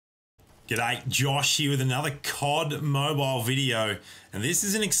G'day, Josh here with another COD mobile video, and this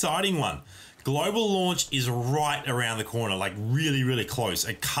is an exciting one. Global launch is right around the corner, like really close,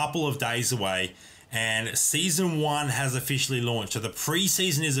 a couple of days away, and Season 1 has officially launched. So the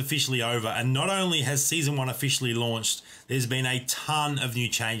pre-season is officially over, and not only has Season 1 officially launched, there's been a ton of new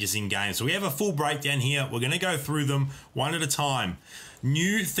changes in game. So we have a full breakdown here. We're going to go through them one at a time.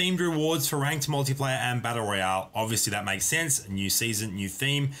 New themed rewards for ranked multiplayer and battle royale. Obviously that makes sense. New season, new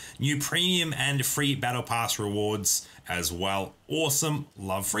theme, new premium and free battle pass rewards as well. Awesome,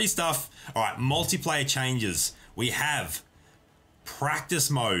 love free stuff. All right, multiplayer changes. We have practice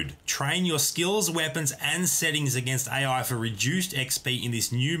mode. Train your skills, weapons and settings against AI for reduced XP in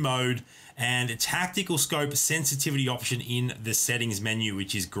this new mode, and tactical scope sensitivity option in the settings menu,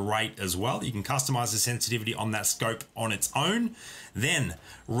 which is great as well. You can customize the sensitivity on that scope on its own. Then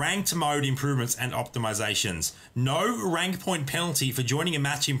ranked mode improvements and optimizations. No rank point penalty for joining a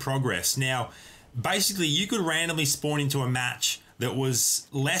match in progress. Now, basically you could randomly spawn into a match that was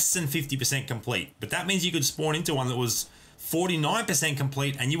less than 50% complete, but that means you could spawn into one that was 49%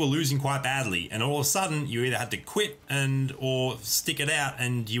 complete and you were losing quite badly, and all of a sudden you either had to quit or stick it out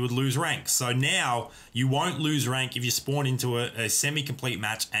and you would lose rank. So now you won't lose rank if you spawn into a semi-complete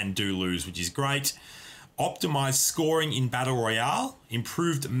match and do lose, which is great. Optimized scoring in battle royale,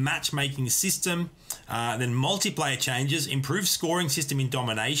 improved matchmaking system, then multiplayer changes, improved scoring system in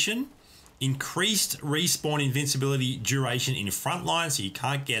domination, increased respawn invincibility duration in frontline, so you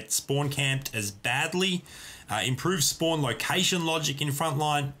can't get spawn camped as badly. Improved spawn location logic in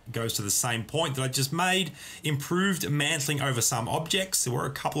frontline, goes to the same point that I just made. Improved mantling over some objects. There were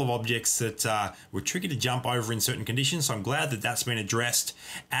a couple of objects that were tricky to jump over in certain conditions, so I'm glad that that's been addressed.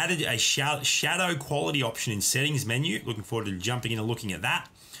 Added a shadow quality option in settings menu. Looking forward to jumping in and looking at that.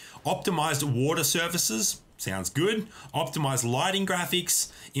 Optimized water surfaces. Sounds good. Optimized lighting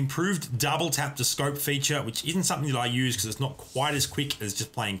graphics, improved double tap to scope feature, which isn't something that I use because it's not quite as quick as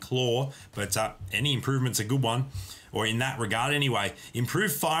just playing claw, but any improvement's a good one, or in that regard anyway.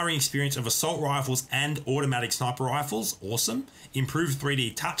 Improved firing experience of assault rifles and automatic sniper rifles, awesome. Improved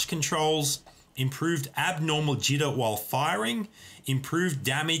 3D touch controls, improved abnormal jitter while firing, improved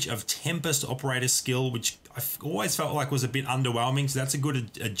damage of Tempest operator skill, which I've always felt like was a bit underwhelming, so that's a good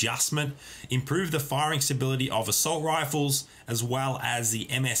adjustment. Improved the firing stability of assault rifles, as well as the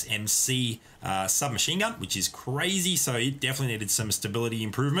MSMC submachine gun, which is crazy, so it definitely needed some stability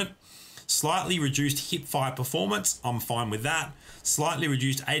improvement. Slightly reduced hip fire performance, I'm fine with that. Slightly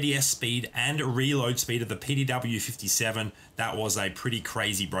reduced ADS speed and reload speed of the PDW-57. That was a pretty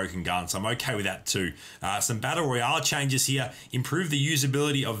crazy broken gun, so I'm okay with that too. Some battle royale changes here. Improved the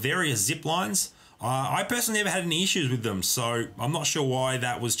usability of various zip lines. I personally never had any issues with them, so I'm not sure why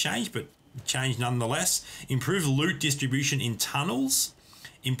that was changed, but changed nonetheless. Improved loot distribution in tunnels.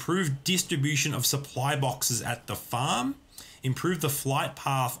 Improved distribution of supply boxes at the farm. Improved the flight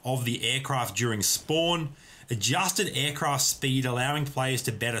path of the aircraft during spawn. Adjusted aircraft speed, allowing players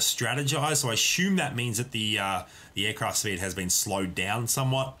to better strategize. So I assume that means that the aircraft speed has been slowed down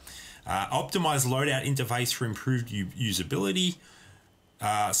somewhat. Optimized loadout interface for improved usability.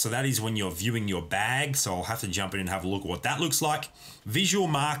 So that is when you're viewing your bag. So I'll have to jump in and have a look at what that looks like. Visual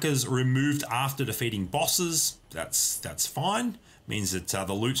markers removed after defeating bosses. That's fine. Means that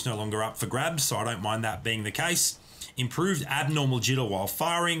the loot's no longer up for grabs, so I don't mind that being the case. Improved abnormal jitter while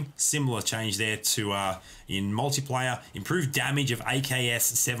firing. Similar change there to in multiplayer. Improved damage of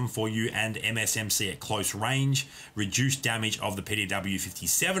AKS 74U and MSMC at close range. Reduced damage of the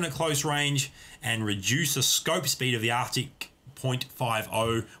PDW-57 at close range. And reduce the scope speed of the Arctic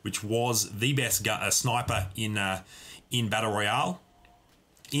 .50, which was the best sniper in Battle Royale.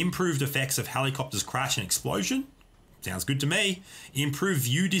 Improved effects of helicopters crash and explosion. Sounds good to me. Improved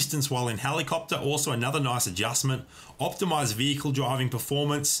view distance while in helicopter, also another nice adjustment. Optimized vehicle driving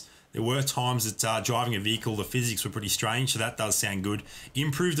performance. There were times that driving a vehicle, the physics were pretty strange, so that does sound good.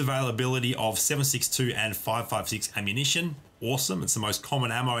 Improved availability of 7.62 and 5.56 ammunition. Awesome, it's the most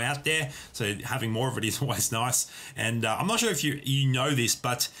common ammo out there, so having more of it is always nice. And I'm not sure if you know this,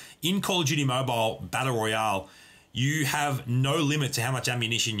 but in Call of Duty Mobile Battle Royale, you have no limit to how much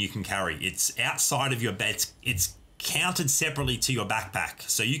ammunition you can carry. It's outside of your bed. It's counted separately to your backpack,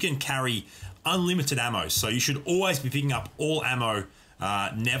 so you can carry unlimited ammo. So you should always be picking up all ammo.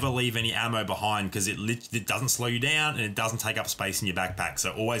 Never leave any ammo behind, because it doesn't slow you down and it doesn't take up space in your backpack.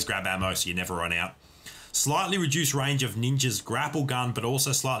 So always grab ammo so you never run out. Slightly reduced range of Ninja's grapple gun, but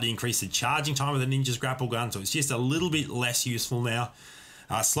also slightly increased the charging time of the Ninja's grapple gun, so it's just a little bit less useful now.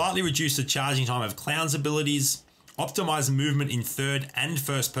 Slightly reduced the charging time of Clown's abilities. Optimized movement in third and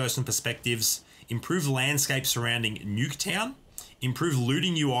first person perspectives. Improved landscape surrounding Nuketown. Improved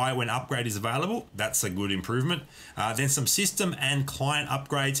looting UI when upgrade is available. That's a good improvement. Then some system and client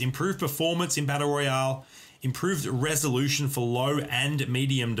upgrades. Improved performance in Battle Royale. Improved resolution for low and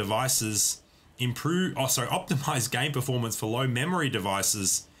medium devices. Optimized game performance for low memory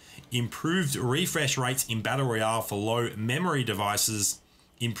devices. Improved refresh rates in Battle Royale for low memory devices.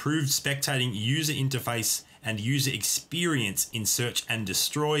 Improved spectating user interface and user experience in Search and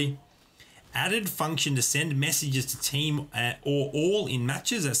Destroy. Added function to send messages to team or all in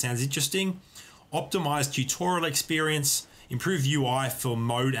matches. That sounds interesting. Optimized tutorial experience. Improved UI for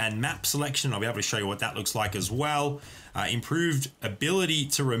mode and map selection. I'll be able to show you what that looks like as well. Improved ability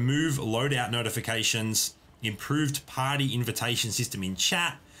to remove loadout notifications. Improved party invitation system in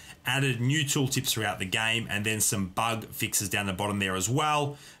chat. Added new tooltips throughout the game, and then some bug fixes down the bottom there as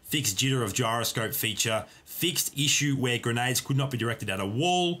well. Fixed jitter of gyroscope feature. Fixed issue where grenades could not be directed at a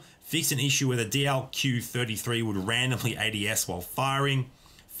wall. Fixed an issue where the DLQ-33 would randomly ADS while firing.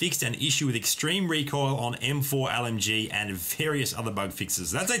 Fixed an issue with extreme recoil on M4 LMG, and various other bug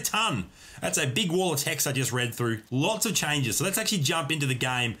fixes. That's a ton. That's a big wall of text I just read through. Lots of changes. So let's actually jump into the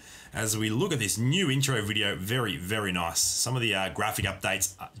game as we look at this new intro video. Very, very nice. Some of the graphic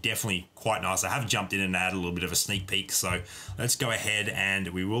updates are definitely quite nice. I have jumped in and added a little bit of a sneak peek. So let's go ahead and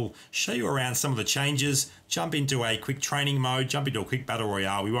we will show you around some of the changes. Jump into a quick training mode. Jump into a quick battle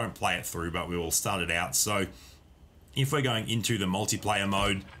royale. We won't play it through, but we will start it out. So if we're going into the multiplayer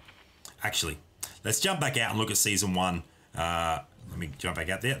mode, actually, let's jump back out and look at Season 1. Let me jump back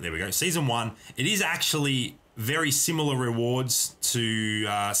out there. There we go. Season 1. It is actually very similar rewards to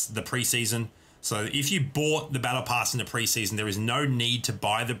the preseason. So if you bought the Battle Pass in the preseason, there is no need to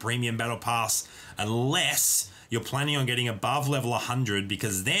buy the Premium Battle Pass unless you're planning on getting above level 100,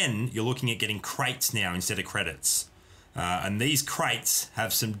 because then you're looking at getting crates now instead of credits. And these crates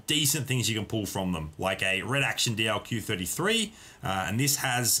have some decent things you can pull from them, like a Red Action DLQ-33, and this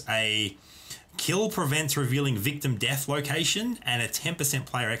has a kill prevents revealing victim death location and a 10%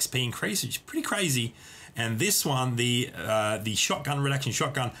 player XP increase, which is pretty crazy. And this one, the shotgun, Red Action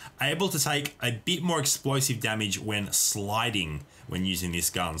shotgun, able to take a bit more explosive damage when sliding when using this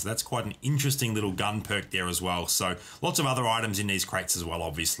gun. So that's quite an interesting little gun perk there as well. So lots of other items in these crates as well,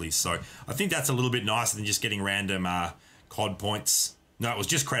 obviously. So I think that's a little bit nicer than just getting random COD points. No, it was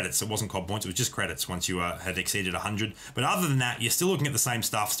just credits. It wasn't COD points. It was just credits once you had exceeded 100. But other than that, you're still looking at the same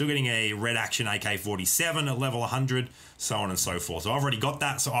stuff. Still getting a Red Action AK-47 at level 100, so on and so forth. So I've already got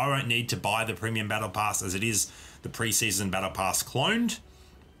that, so I won't need to buy the Premium Battle Pass, as it is the preseason Battle Pass cloned.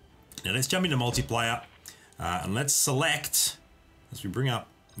 Now let's jump into multiplayer, and let's select, as we bring up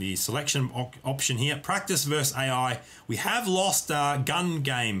the selection option here, practice versus AI. We have lost gun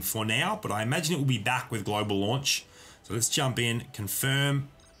game for now, but I imagine it will be back with global launch. So let's jump in, confirm.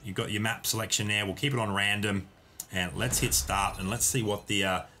 You've got your map selection there. We'll keep it on random, and let's hit start, and let's see what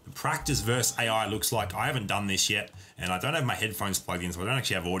the practice versus AI looks like. I haven't done this yet, and I don't have my headphones plugged in, so I don't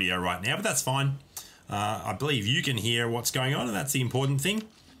actually have audio right now, but that's fine. I believe you can hear what's going on, and that's the important thing.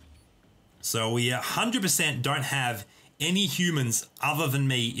 So we 100% don't have any humans other than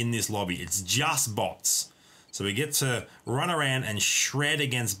me in this lobby. It's just bots. So we get to run around and shred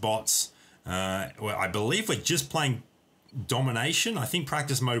against bots. Well, I believe we're just playing domination. I think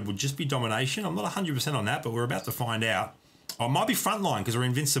practice mode would just be domination. I'm not 100% on that, but we're about to find out. Oh, it might be frontline because we're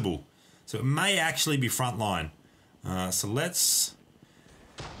invincible. So it may actually be frontline. So let's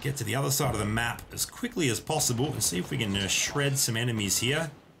get to the other side of the map as quickly as possible and see if we can shred some enemies here.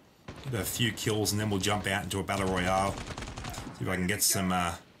 Get a few kills and then we'll jump out into a battle royale. See if I can get some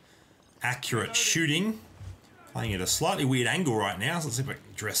accurate shooting. Playing at a slightly weird angle right now, so let's see if I can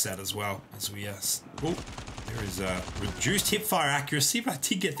address that as well. As we oh, there is a reduced hipfire accuracy, but I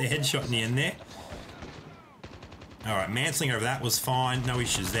did get the headshot in the end there. All right, mantling over that was fine, no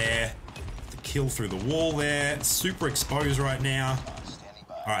issues there. The kill through the wall there, it's super exposed right now.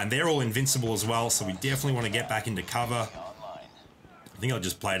 All right, and they're all invincible as well, so we definitely want to get back into cover. I think I'll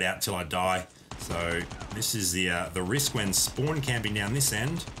just play it out till I die. So this is the risk when spawn camping down this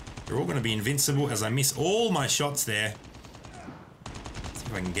end. They're all going to be invincible as I miss all my shots there. Let's see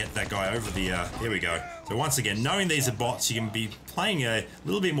if I can get that guy over the... there we go. So once again, knowing these are bots, you can be playing a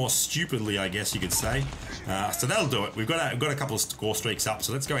little bit more stupidly, I guess you could say. So that'll do it. We've got a couple of score streaks up,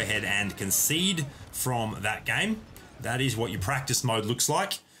 so let's go ahead and concede from that game. That is what your practice mode looks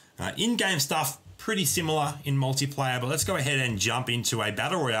like. In-game stuff, pretty similar in multiplayer, but let's go ahead and jump into a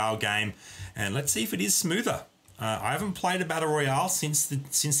Battle Royale game, and let's see if it is smoother. I haven't played a Battle Royale since the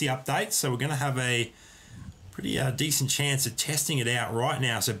update, so we're going to have a pretty decent chance at testing it out right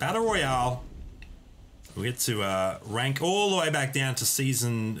now. So Battle Royale, we get to rank all the way back down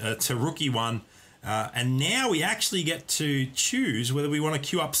to to Rookie 1, And now we actually get to choose whether we want to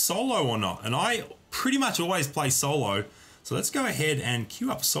queue up solo or not. And I pretty much always play solo. So let's go ahead and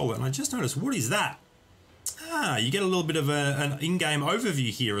queue up solo. And I just noticed, what is that? You get a little bit of an in-game overview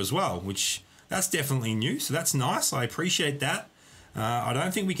here as well, which that's definitely new. So that's nice. I appreciate that. I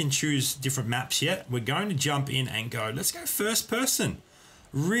don't think we can choose different maps yet. We're going to jump in and go, let's go first person.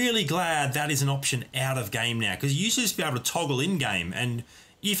 Really glad that is an option out of game now, because you used to just be able to toggle in game, and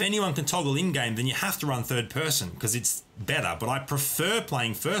if anyone can toggle in game, then you have to run third person because it's better, but I prefer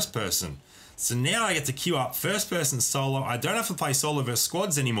playing first person. So now I get to queue up first person solo. I don't have to play solo versus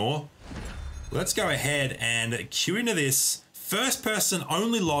squads anymore. Let's go ahead and queue into this first person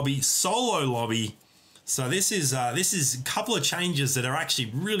only lobby, solo lobby. So this is a couple of changes that are actually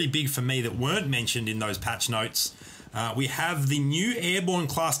really big for me that weren't mentioned in those patch notes. We have the new airborne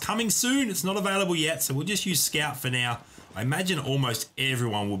class coming soon. It's not available yet, so we'll just use Scout for now. I imagine almost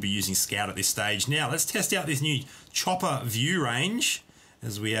everyone will be using Scout at this stage. Now, let's test out this new chopper view range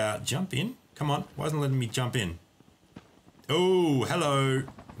as we jump in. Come on, why isn't it letting me jump in? Oh, hello.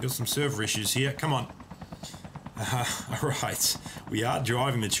 Got some server issues here. Come on. All right, we are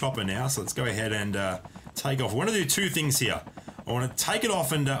driving the chopper now, so let's go ahead and take off. I want to do two things here. I want to take it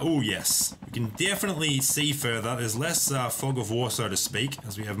off and, oh yes, we can definitely see further. There's less fog of war, so to speak,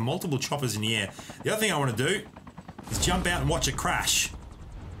 as we have multiple choppers in the air. The other thing I want to do is jump out and watch it crash.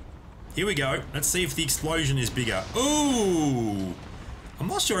 Here we go. Let's see if the explosion is bigger. Ooh! I'm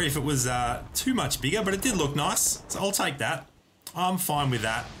not sure if it was too much bigger, but it did look nice, so I'll take that. I'm fine with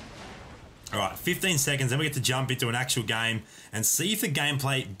that. All right, 15 seconds, then we get to jump into an actual game and see if the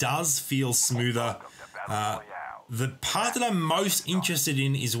gameplay does feel smoother. The part that I'm most interested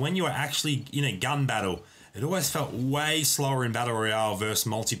in is when you are actually in a gun battle. It always felt way slower in Battle Royale versus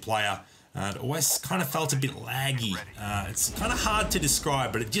multiplayer. It always kind of felt a bit laggy. It's kind of hard to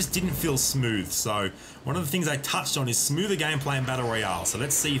describe, but it just didn't feel smooth. So one of the things I touched on is smoother gameplay in Battle Royale. So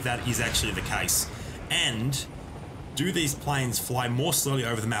let's see if that is actually the case. And do these planes fly more slowly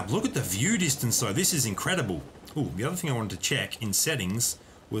over the map? Look at the view distance though. This is incredible. Ooh, the other thing I wanted to check in settings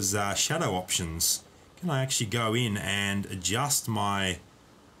was shadow options. Can I actually go in and adjust my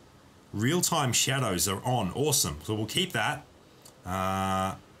real-time shadows are on? Awesome. So we'll keep that.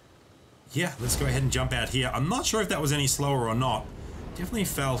 Yeah, let's go ahead and jump out here. I'm not sure if that was any slower or not. Definitely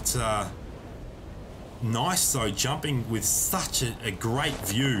felt nice though, jumping with such a great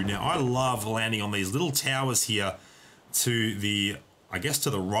view. Now, I love landing on these little towers here to the, I guess, to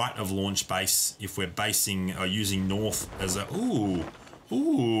the right of launch base if we're basing or using north as a, ooh,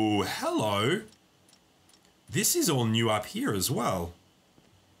 hello. This is all new up here as well.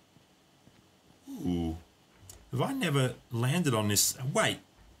 Ooh, have I never landed on this? Wait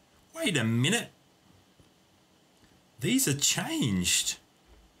a minute. These are changed.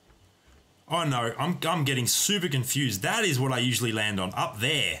 Oh no, I'm getting super confused. That is what I usually land on, up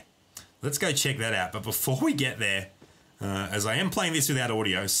there. Let's go check that out. But before we get there, as I am playing this without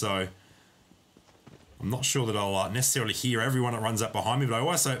audio, so I'm not sure that I'll necessarily hear everyone that runs up behind me, but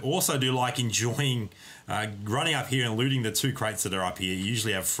I also do like enjoying running up here and looting the two crates that are up here. You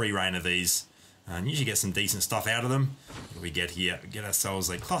usually have free reign of these. And usually get some decent stuff out of them. What do we get here? We get ourselves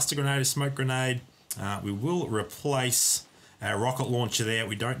a cluster grenade, a smoke grenade. We will replace our rocket launcher there.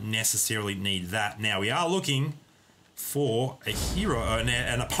 We don't necessarily need that. Now, we are looking for a hero,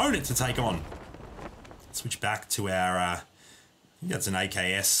 an opponent to take on. Switch back to our, I think that's an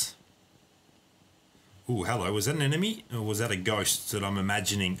AKS. Ooh, hello. Was that an enemy? Or was that a ghost that I'm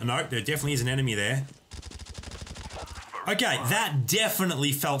imagining? No, there definitely is an enemy there. Okay, that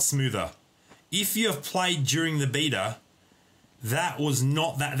definitely felt smoother. If you have played during the beta, that was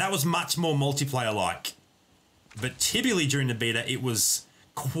not that was much more multiplayer-like. But typically during the beta, it was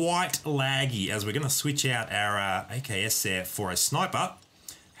quite laggy, as we're going to switch out our AKS there for a sniper.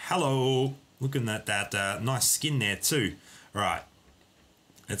 Hello. Looking at that nice skin there too. All right.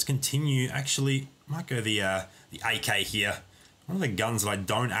 Let's continue. Actually, might go the AK here. One of the guns that I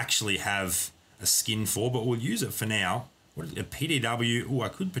don't actually have a skin for, but we'll use it for now. What is it? A PDW. Oh, I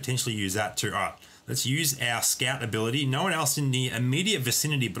could potentially use that too. All right, let's use our scout ability. No one else in the immediate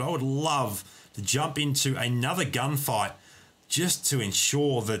vicinity, but I would love to jump into another gunfight just to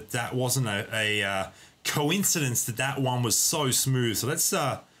ensure that that wasn't a coincidence that that one was so smooth. So let's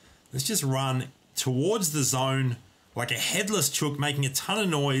just run towards the zone like a headless chook, making a ton of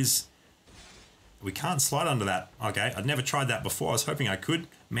noise. We can't slide under that. Okay, I'd never tried that before. I was hoping I could.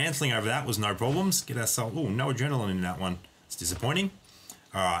 Mantling over that was no problems. Get ourselves... Oh, no adrenaline in that one. It's disappointing.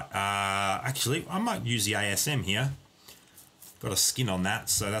 All right. Actually, I might use the ASM here. Got a skin on that,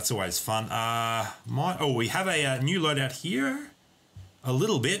 so that's always fun. We have a new loadout here. A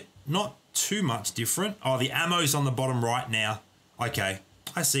little bit. Not too much different. Oh, the ammo's on the bottom right now. Okay,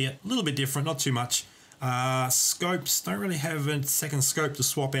 I see it. A little bit different, not too much. Scopes, don't really have a second scope to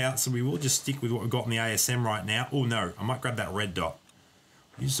swap out, so we will just stick with what we've got in the ASM right now. Oh no, I might grab that red dot.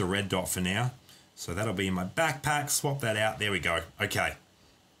 Use the red dot for now. So that'll be in my backpack. Swap that out. There we go. Okay.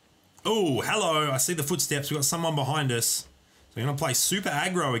 Oh, hello. I see the footsteps. We've got someone behind us. So we're going to play super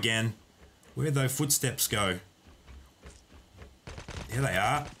aggro again. Where'd those footsteps go? There they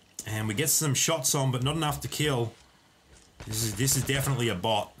are. And we get some shots on, but not enough to kill. This is definitely a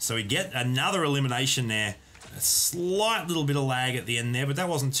bot. So we get another elimination there. A slight little bit of lag at the end there, but that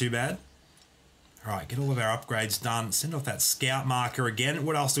wasn't too bad. All right, get all of our upgrades done. Send off that scout marker again.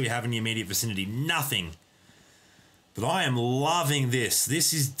 What else do we have in the immediate vicinity? Nothing. But I am loving this.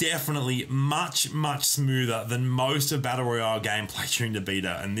 This is definitely much, much smoother than most of Battle Royale gameplay during the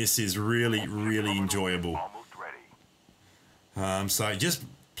beta. And this is really, really enjoyable. So just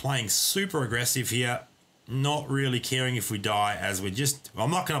playing super aggressive here. Not really caring if we die, as we're just... I'm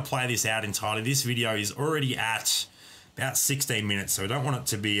not going to play this out entirely. This video is already at about 16 minutes, so I don't want it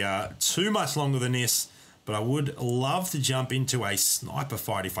to be too much longer than this, but I would love to jump into a sniper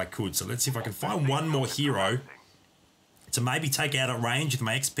fight if I could. So let's see if I can find one more hero to maybe take out at range with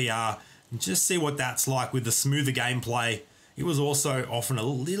my XPR and just see what that's like with the smoother gameplay. It was also often a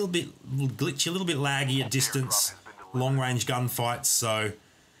little bit glitchy, a little bit laggy at distance, long-range gunfights, so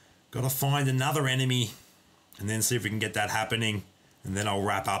got to find another enemy and then see if we can get that happening, and then I'll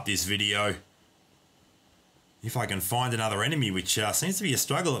wrap up this video. If I can find another enemy, which seems to be a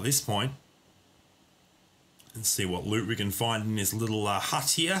struggle at this point. Let's see what loot we can find in this little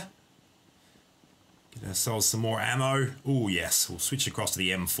hut here. Get ourselves some more ammo. Oh yes, we'll switch across to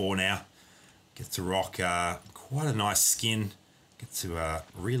the M4 now. Get to rock quite a nice skin. Get to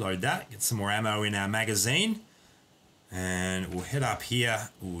reload that, get some more ammo in our magazine. And we'll head up here.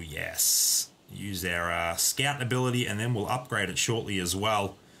 Oh yes. Use our scout ability, and then we'll upgrade it shortly as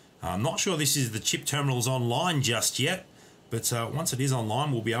well. I'm not sure this is the chip terminals online just yet, but once it is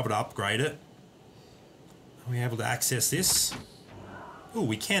online, we'll be able to upgrade it. Are we able to access this? Oh,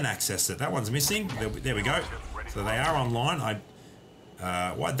 we can access it. That one's missing. There we go. So they are online.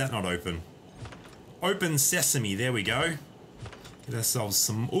 Why'd that not open? Open sesame. There we go. Get ourselves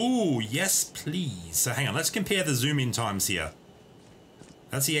some... Oh, yes, please. So hang on. Let's compare the zoom in times here.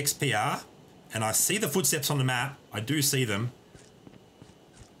 That's the XPR. And I see the footsteps on the map. I do see them.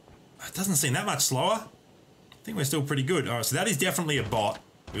 It doesn't seem that much slower. I think we're still pretty good. All right, so that is definitely a bot.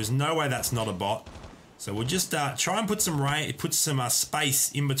 There's no way that's not a bot. So we'll just try and put some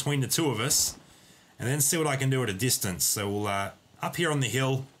space in between the two of us, and then see what I can do at a distance. So we'll up here on the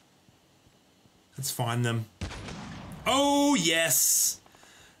hill. Let's find them. Oh yes,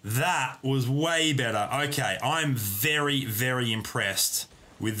 that was way better. Okay, I'm very, very impressed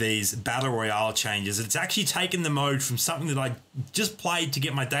with these Battle Royale changes. It's actually taken the mode from something that I just played to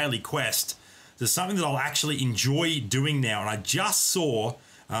get my daily quest to something that I'll actually enjoy doing now. And I just saw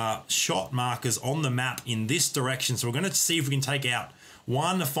shot markers on the map in this direction. So we're going to see if we can take out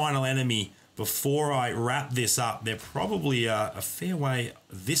one final enemy before I wrap this up. They're probably a fair way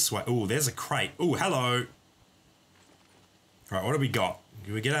this way. Oh, there's a crate. Oh, hello. All right, what do we got?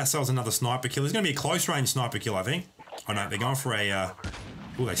 Do we get ourselves another sniper kill? There's going to be a close range sniper kill, I think. Oh no, they're going for a...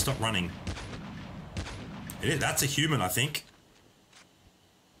 Oh, they stopped running. That's a human, I think.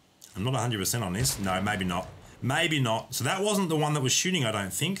 I'm not 100% on this. No, maybe not. Maybe not. So that wasn't the one that was shooting, I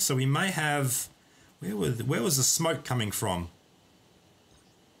don't think. So we may have... Where was the smoke coming from?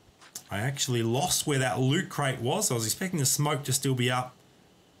 I actually lost where that loot crate was. I was expecting the smoke to still be up.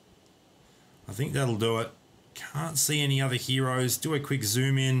 I think that'll do it. Can't see any other heroes. Do a quick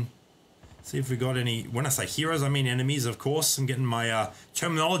zoom in. See if we got any... When I say heroes, I mean enemies, of course. I'm getting my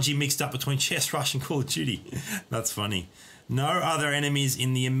terminology mixed up between Chest Rush and Call of Duty. That's funny. No other enemies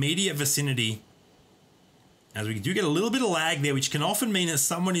in the immediate vicinity. As we do get a little bit of lag there, which can often mean that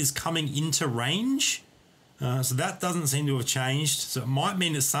someone is coming into range. So that doesn't seem to have changed. So it might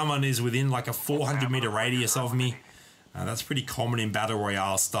mean that someone is within like a 400 meter radius of me. That's pretty common in Battle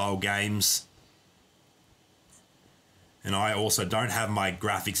Royale style games. And I also don't have my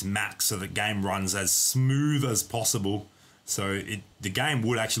graphics maxed so the game runs as smooth as possible. So the game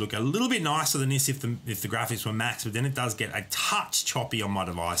would actually look a little bit nicer than this if the graphics were maxed, but then it does get a touch choppy on my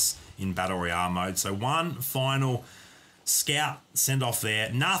device in Battle Royale mode. So one final scout send off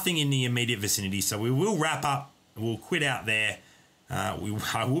there. Nothing in the immediate vicinity. So we will wrap up. We'll quit out there. I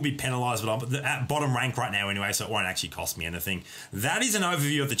will be penalised, but I'm at bottom rank right now anyway, so it won't actually cost me anything. That is an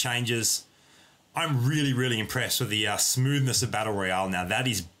overview of the changes. I'm really, really impressed with the smoothness of Battle Royale now. That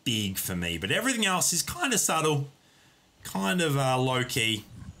is big for me. But everything else is kind of subtle, kind of low-key.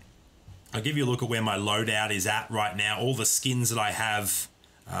 I'll give you a look at where my loadout is at right now. All the skins that I have.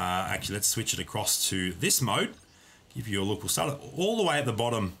 Actually, let's switch it across to this mode. Give you a look. We'll start all the way at the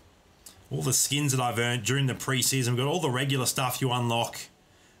bottom. All the skins that I've earned during the preseason. We've got all the regular stuff you unlock.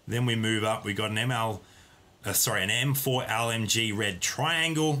 Then we move up. We've got an M4 LMG red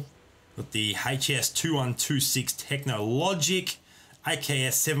triangle. Got the HS2126 Technologic.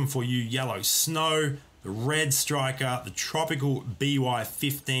 AKS 74U yellow snow. The red striker. The tropical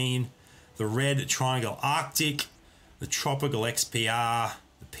BY15. The red triangle Arctic. The tropical XPR.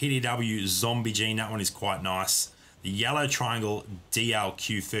 The PDW Zombie Gene. That one is quite nice. The yellow triangle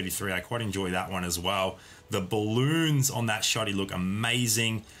DLQ33, I quite enjoy that one as well. The balloons on that shotty look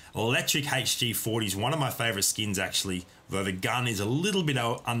amazing. Electric HG40 is one of my favorite skins actually, though the gun is a little bit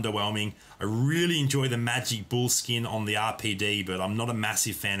underwhelming. I really enjoy the Magic Bull skin on the RPD, but I'm not a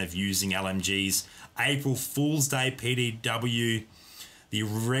massive fan of using LMGs. April Fool's Day PDW. The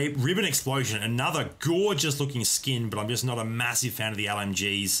Ribbon Explosion, another gorgeous looking skin, but I'm just not a massive fan of the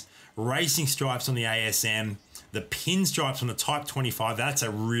LMGs. Racing Stripes on the ASM. The pinstripes on the Type 25, that's a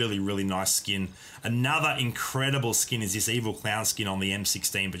really, really nice skin. Another incredible skin is this Evil Clown skin on the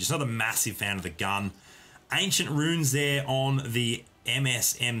M16, but just not a massive fan of the gun. Ancient Runes there on the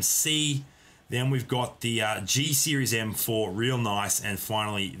MSMC. Then we've got the G Series M4, real nice. And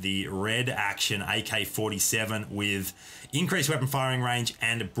finally, the Red Action AK-47 with increased weapon firing range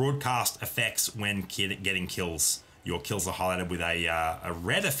and broadcast effects when getting kills. Your kills are highlighted with a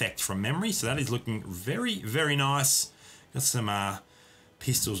red effect from memory, so that is looking very, very nice. Got some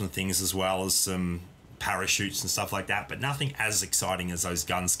pistols and things as well as some parachutes and stuff like that, but nothing as exciting as those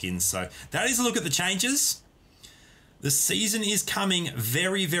gun skins. So that is a look at the changes. The season is coming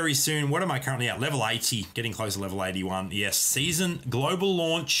very, very soon. What am I currently at? Level 80, getting close to level 81. Yes, season global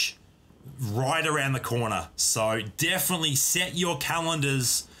launch right around the corner. So definitely set your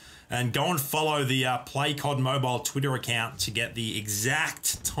calendars and go and follow the Play COD Mobile Twitter account to get the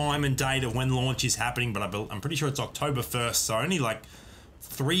exact time and date of when launch is happening. But I'm pretty sure it's October 1st, so only like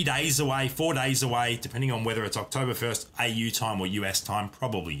 3 days away, 4 days away, depending on whether it's October 1st AU time or US time,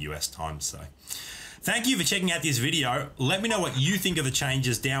 probably US time. So thank you for checking out this video. Let me know what you think of the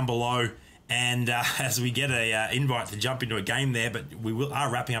changes down below. And as we get a invite to jump into a game there, but we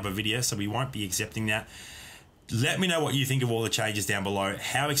are wrapping up a video, so we won't be accepting that. Let me know what you think of all the changes down below,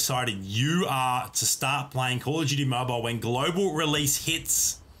 how excited you are to start playing Call of Duty Mobile when global release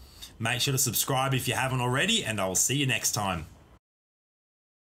hits. Make sure to subscribe if you haven't already, and I will see you next time.